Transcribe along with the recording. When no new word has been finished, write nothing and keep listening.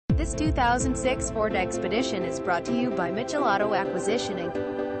This 2006 Ford Expedition is brought to you by Mitchell Auto Acquisition Inc.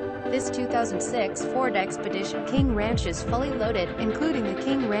 This 2006 Ford Expedition King Ranch is fully loaded, including the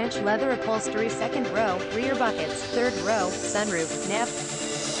King Ranch leather upholstery, second row, rear buckets, third row, sunroof, nav.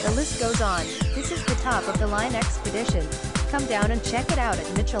 The list goes on. This is the top-of-the-line Expedition. Come down and check it out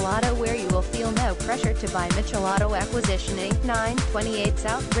at Mitchell Auto, where you will feel no pressure to buy. Mitchell Auto Acquisition Inc. 928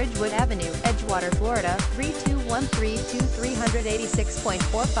 South Ridgewood Avenue, Edgewater, Florida, 32132 386.45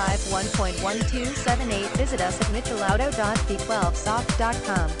 1.1278. Visit us at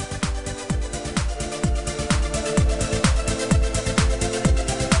mitchellauto.b12soft.com.